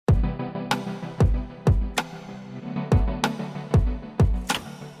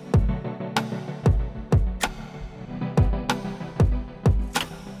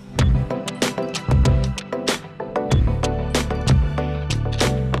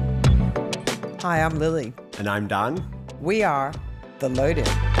Hi, I'm Lily. And I'm Dan. We are The Load-In.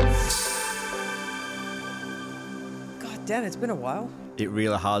 God, Dan, it's been a while. It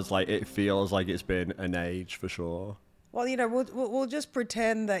really has, it feels like it's been an age for sure. Well, we'll just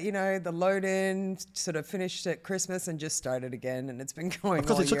pretend that, the load-in sort of finished at Christmas and just started again, and it's been going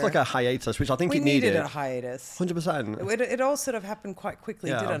Because all it took year. a hiatus, which I think We it needed. a hiatus. 100%. It all sort of happened quite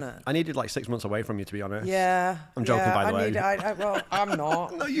quickly, didn't it? I needed 6 months away from you, to be honest. Yeah. I'm joking, by the way. Well, I'm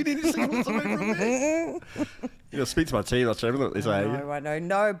not. No, you needed 6 months away from me. Speak to my team, that's everything that they say. I know.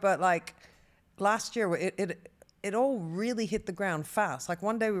 No, but last year, it all really hit the ground fast.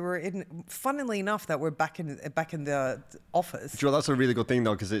 One day we were funnily enough, that we're back in the office. Do you know, that's a really good thing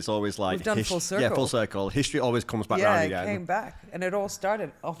though, because it's always we've done full circle. Yeah, full circle. History always comes back round again. Yeah, it came back, and it all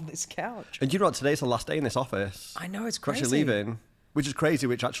started on this couch. And you know what? Today's the last day in this office. I know, it's We're crazy. actually leaving, which is crazy,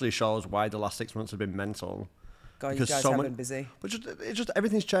 which actually shows why the last 6 months have been mental. God, you guys have been busy. But it's just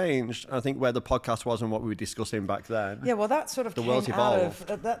everything's changed. I think where the podcast was and what we were discussing back then. Yeah, well, that sort of the world's evolved.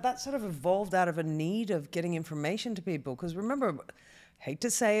 That sort of evolved out of a need of getting information to people. Because remember, hate to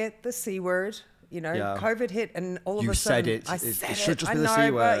say it, the C word. COVID hit, and all of a sudden, you said it. I said it should just I be know, the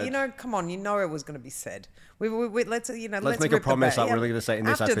C word. but come on, it was going to be said. Let's make a promise that we're only going to say it in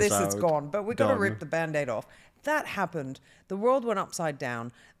this After episode. this, it's gone. But we've got to rip the Band-Aid off. That happened. The world went upside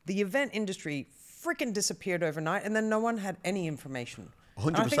down. The event industry freaking disappeared overnight, and then no one had any information.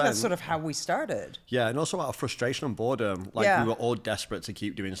 100%. I think that's sort of how we started. Yeah, and also out of frustration and boredom. We were all desperate to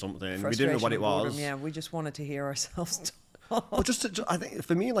keep doing something. We didn't know what it was. Boredom, yeah, we just wanted to hear ourselves talk. Well, I think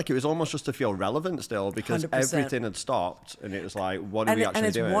for me, it was almost just to feel relevant still, because 100%. everything had stopped, and it was what are we actually doing? And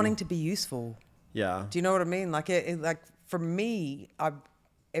it's wanting to be useful. Yeah. Do you know what I mean? For me,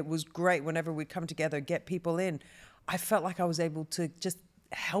 it was great whenever we come together, get people in. I felt like I was able to just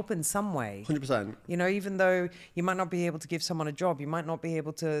help in some way. 100%. Even though you might not be able to give someone a job, you might not be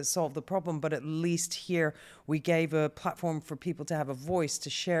able to solve the problem, but at least here we gave a platform for people to have a voice, to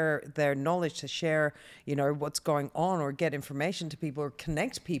share their knowledge, to share, what's going on, or get information to people, or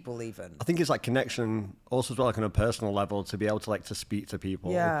connect people even. I think it's connection also as well, on a personal level, to be able to speak to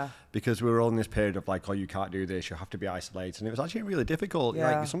people. Yeah. Because we were all in this period of oh, you can't do this, you have to be isolated. And it was actually really difficult.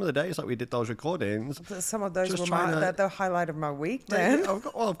 Yeah. Some of the days we did those recordings. Some of those were the highlight of my week, Dan.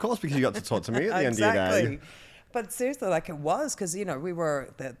 Well, of course, because you got to talk to me at the end of the day. But seriously, it was, because,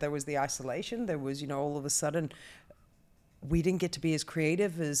 there was the isolation. There was, all of a sudden, we didn't get to be as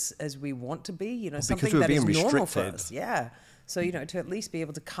creative as we want to be, something that is normal for us. Yeah. So, to at least be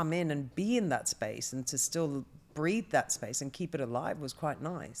able to come in and be in that space and to still breathe that space and keep it alive was quite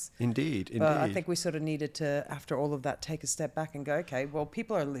nice. Indeed. But I think we sort of needed to, after all of that, take a step back and go, okay, well,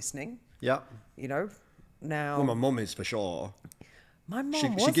 people are listening. Yeah. Now. Well, my mum is for sure. My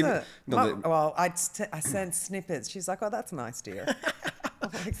mum wasn't. I sent snippets. She's like, oh, that's nice, dear.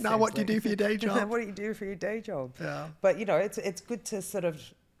 Now what do you do for your day job? What do you do for your day job? Yeah. But, it's good to sort of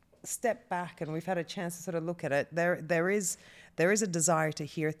step back, and we've had a chance to sort of look at it. There is a desire to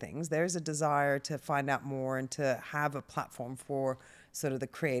hear things. There is a desire to find out more and to have a platform for sort of the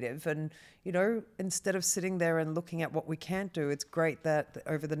creative. And, instead of sitting there and looking at what we can't do, it's great that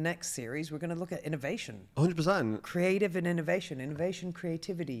over the next series, we're going to look at innovation. 100%. Creative and innovation,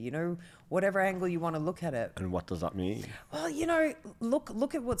 creativity, whatever angle you want to look at it. And what does that mean? Well,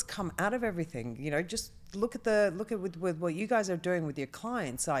 look at what's come out of everything. Just look at with what you guys are doing with your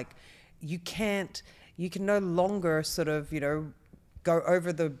clients. You can no longer sort of, go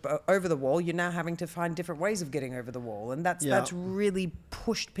over the wall. You're now having to find different ways of getting over the wall, and that's really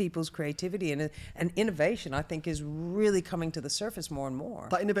pushed people's creativity, and innovation, I think, is really coming to the surface more and more.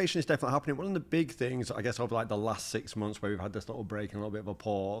 That innovation is definitely happening. One of the big things, I guess, over the last 6 months, where we've had this little break and a little bit of a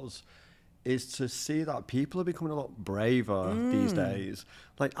pause, is to see that people are becoming a lot braver these days.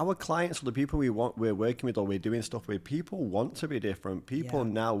 Our clients, or the people we're working with or we're doing stuff with, people want to be different. People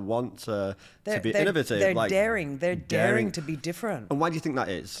now want to be innovative. They're daring. They're daring to be different. And why do you think that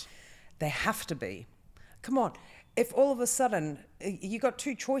is? They have to be. Come on. If all of a sudden you got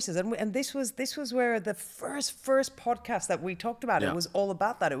two choices, and this was where the first podcast that we talked about, it was all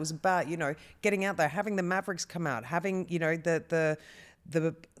about that. It was about, getting out there, having the Mavericks come out, having,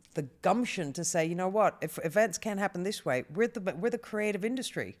 the gumption to say, what, if events can't happen this way, we're the creative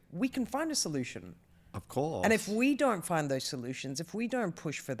industry. We can find a solution. Of course. And if we don't find those solutions, if we don't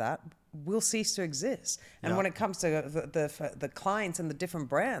push for that, we'll cease to exist. And when it comes to the clients and the different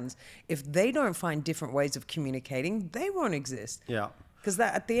brands, if they don't find different ways of communicating, they won't exist. Yeah. Because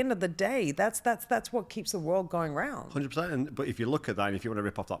at the end of the day, that's what keeps the world going round. 100%. But if you look at that, and if you want to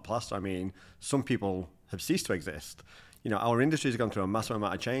rip off that plaster, some people have ceased to exist. our industry's gone through a massive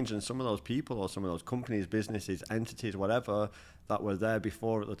amount of change, and some of those people or some of those companies, businesses, entities, whatever, that were there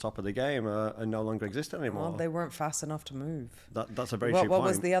before at the top of the game are no longer existing anymore. Well, they weren't fast enough to move. That's a very true point. What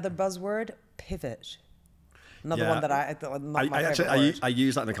was the other buzzword? Pivot. Another one that I thought not my favorite word. I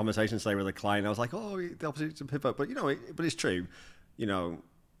used that in a conversation today with a client. I was like, oh, the opposite to pivot. But, but it's true.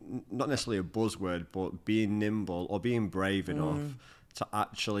 Not necessarily a buzzword, but being nimble or being brave enough to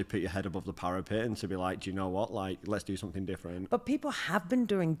actually put your head above the parapet and to be like, do you know what? Like, let's do something different. But people have been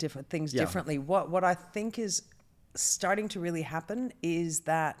doing different things differently. What I think is starting to really happen is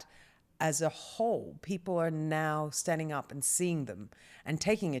that as a whole, people are now standing up and seeing them and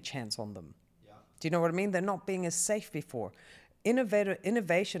taking a chance on them. Yeah. Do you know what I mean? They're not being as safe before.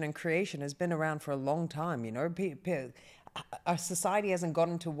 Innovation and creation has been around for a long time. Our society hasn't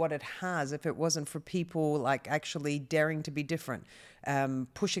gotten to what it has if it wasn't for people like actually daring to be different,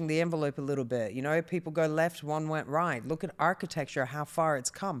 pushing the envelope a little bit. People go left, one went right. Look at architecture, how far it's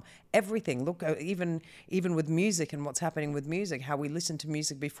come. Everything. Look, even with music and what's happening with music, how we listened to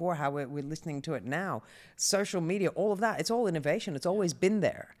music before, how we're listening to it now. Social media, all of that. It's all innovation. It's always been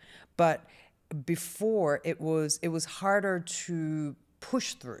there, but before it was harder to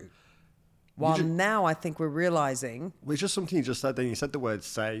push through. While now I think we're realizing... Well, it's just something you just said then. You said the word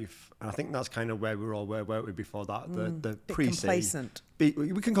safe. And I think that's kind of where we were all, where weren't we before that? The pre-C. Complacent.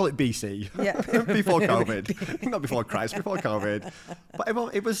 We can call it BC. Yeah. Before COVID. Not before Christ, before COVID.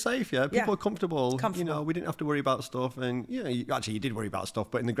 But it was safe, yeah? People were comfortable. We didn't have to worry about stuff. And, you did worry about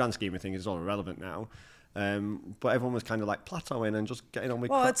stuff. But in the grand scheme of things, it's all irrelevant now. But everyone was kind of like plateauing and just getting on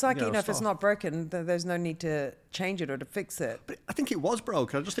with it's like, if it's not broken, there's no need to change it or to fix it. But I think it was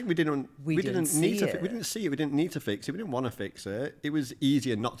broken. I just think we didn't need to. We didn't see it. We didn't need to fix it. We didn't want to fix it. It was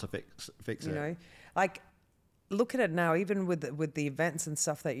easier not to fix it. Like look at it now, even with the events and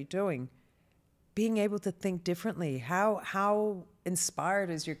stuff that you're doing, being able to think differently. How inspired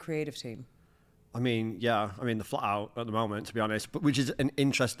is your creative team? The flat out at the moment, to be honest, but which is an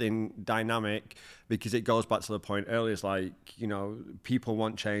interesting dynamic because it goes back to the point earlier. It's like, people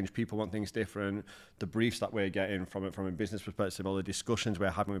want change, people want things different. The briefs that we're getting from a business perspective, all the discussions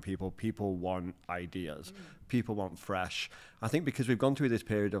we're having with people want ideas, people want fresh. I think because we've gone through this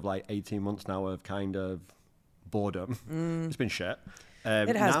period of like 18 months now of kind of boredom, it's been shit.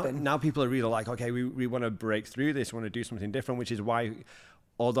 It has been. Now people are really like, okay, we want to break through this, we want to do something different, which is why...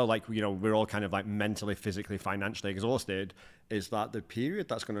 Although, we're all kind of like mentally, physically, financially exhausted, is that the period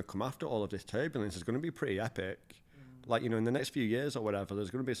that's going to come after all of this turbulence is going to be pretty epic. In the next few years or whatever,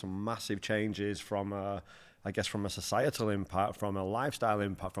 there's going to be some massive changes from a societal impact, from a lifestyle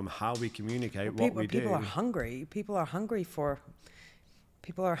impact, from how we communicate, what we do. People are hungry. People are...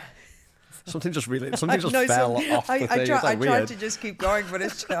 Something just fell off the thing. I tried to just keep going, but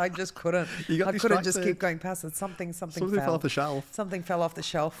I just couldn't. I couldn't just keep going past it. Something fell off the shelf. Something fell off the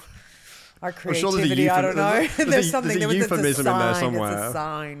shelf. Our creativity, I don't know. There's something. There's a euphemism in there somewhere. It's a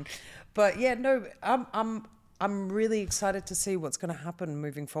sign. But yeah, no, I'm really excited to see what's going to happen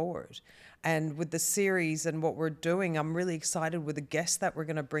moving forward. And with the series and what we're doing, I'm really excited with the guests that we're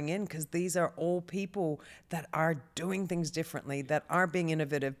going to bring in, because these are all people that are doing things differently, that are being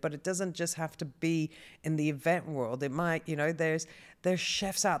innovative. But it doesn't just have to be in the event world. It might, there's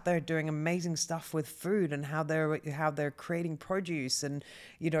chefs out there doing amazing stuff with food and how they're creating produce, and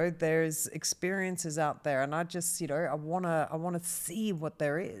there's experiences out there. And I just I want to see what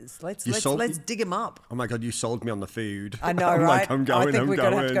there is. Let's dig them up. Oh my God, you sold me on the food. I know, right? I think we're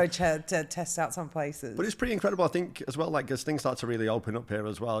going to have to go test out some places. But it's pretty incredible, I think, as well, as things start to really open up here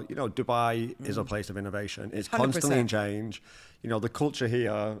as well. Dubai is a place of innovation. It's 100%. Constantly in change. The culture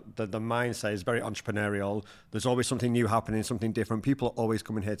here, the mindset is very entrepreneurial. There's always something new happening, something different. People are always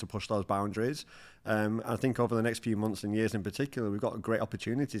coming here to push those boundaries. I think over the next few months and years in particular, we've got great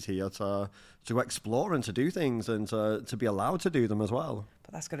opportunities here to explore and to do things and to be allowed to do them as well.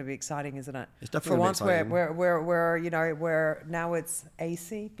 But that's going to be exciting, isn't it? It's definitely exciting. For once, we're now it's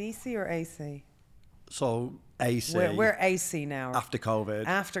AC, BC or AC? So AC. We're AC now. After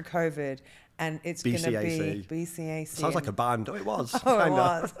COVID. And it's going to be BCAC. Sounds like a band. Oh, it was. Oh, it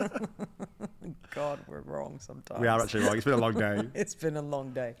was. God, we're wrong sometimes. We are actually wrong. It's been a long day. It's been a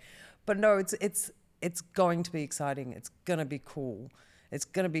long day. But no, it's going to be exciting. It's going to be cool. It's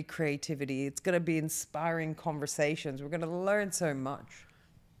going to be creativity. It's going to be inspiring conversations. We're going to learn so much.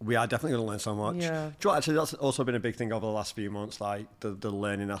 We are definitely going to learn so much. Yeah. Actually, that's also been a big thing over the last few months, like the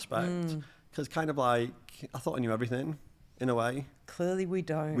learning aspect. Because kind of like, I thought I knew everything. In a way. Clearly we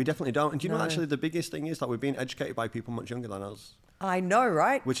don't. We definitely don't. And do you know, actually, the biggest thing is that we're being educated by people much younger than us. I know,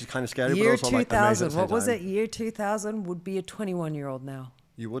 right? Which is kind of scary, Year but also 2000, like amazing. What was it? Year 2000 would be a 21-year-old now.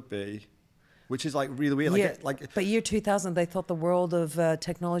 You would be. which is like really weird. Yeah, Like, but year 2000, they thought the world of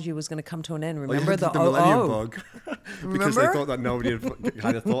technology was going to come to an end. oh, Remember yeah, the millennium 00? bug? Because Remember? they thought that nobody had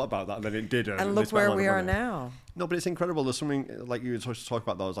kind of thought about that, and then it didn't. And they look spent a where lot of we are money. now. No, but it's incredible. There's something like you were supposed to talk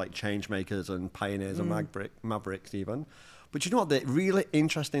about those like change makers and pioneers and mavericks even. But you know what? The really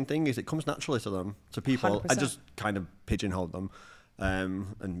interesting thing is it comes naturally to them, to people. 100%. I just kind of pigeonholed them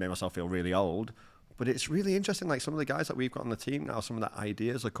and made myself feel really old. But it's really interesting. Like some of the guys that we've got on the team now, some of the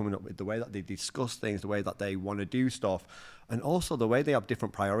ideas are coming up with the way that they discuss things, the way that they want to do stuff, and also the way they have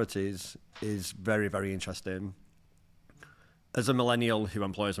different priorities is very, very interesting. As a millennial who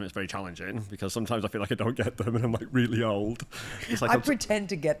employs them, it's very challenging because sometimes I feel like I don't get them and I'm like really old. It's like I pretend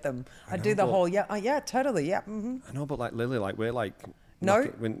to get them. I do the whole, yeah, totally, yeah. Mm-hmm. I know, but like Lily, like we're like... No,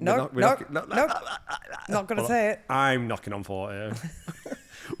 not going to say it. I'm knocking on 40,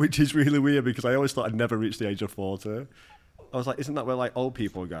 which is really weird because I always thought I'd never reach the age of 40. I was like, isn't that where like old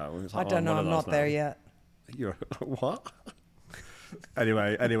people go? And it's like, I don't know, I'm not there yet. You're what?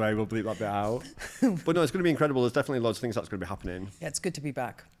 Anyway, we'll bleep that bit out. But no, it's going to be incredible. There's definitely loads of things that's going to be happening. Yeah, it's good to be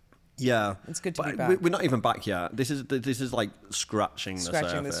back. Yeah, it's good to be but back. We're not even back yet. This is like scratching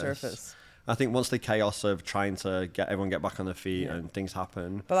the surface. I think once the chaos of trying to get everyone get back on their feet and things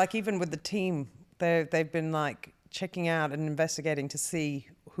happen. But like even with the team, they've been like checking out and investigating to see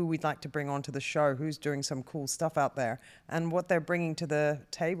who we'd like to bring onto the show, who's doing some cool stuff out there, and what they're bringing to the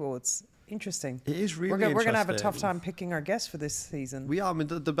table. It's interesting. It is really interesting. We're going to have a interesting. tough time picking our guests for this season. We are. I mean,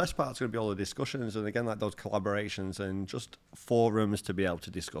 the best part's going to be all the discussions and again, like those collaborations and just forums to be able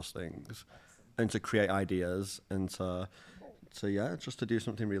to discuss things and to create ideas and to just to do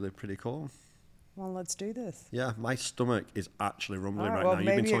something really pretty cool. Well, let's do this. Yeah, my stomach is actually rumbling right well, now. You've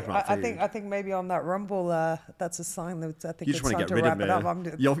maybe, been talking about food. I think maybe on that rumble, that's a sign that I think You it's just want time to to get rid wrap of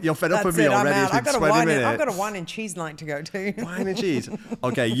it me. up. You're fed up with me I'm already. out. It's been 20 minutes. I've got a wine and cheese night to go to. Wine and cheese.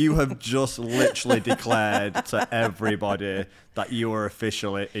 Okay, you have just literally declared to everybody that you are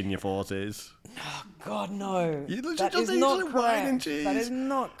officially in your 40s. Oh, God, no. You literally That just is said not you said correct. wine and cheese. That is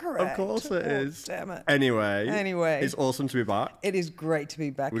not correct. Of course it is. Damn it. Anyway, it's awesome to be back. It is great to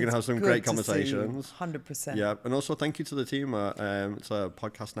be back. We're going to have some great conversations. 100%. Yeah, and also thank you to the team at It's a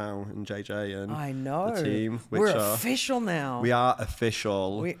Podcast Now and JJ and I know. the team. We're official now. We are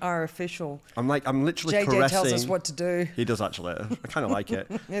official. We are official. I'm literally JJ caressing. tells us what to do. He does actually. I kind of like it.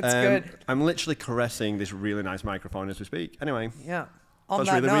 It's good. I'm literally caressing this really nice microphone as we speak. Anyway. Yeah. On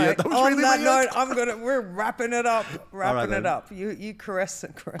That's that really weird. note, we're wrapping it up. Wrapping it then. up. You caress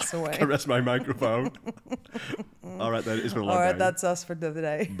away. Caress my microphone. All right then, it's been a long All right, day. that's us for the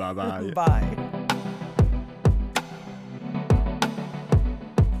day. Bye-bye. Bye.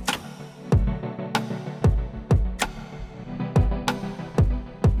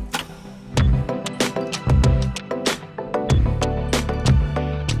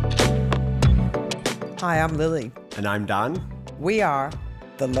 Hi, I'm Lily. And I'm Dan. We are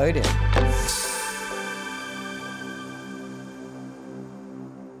The Loaded.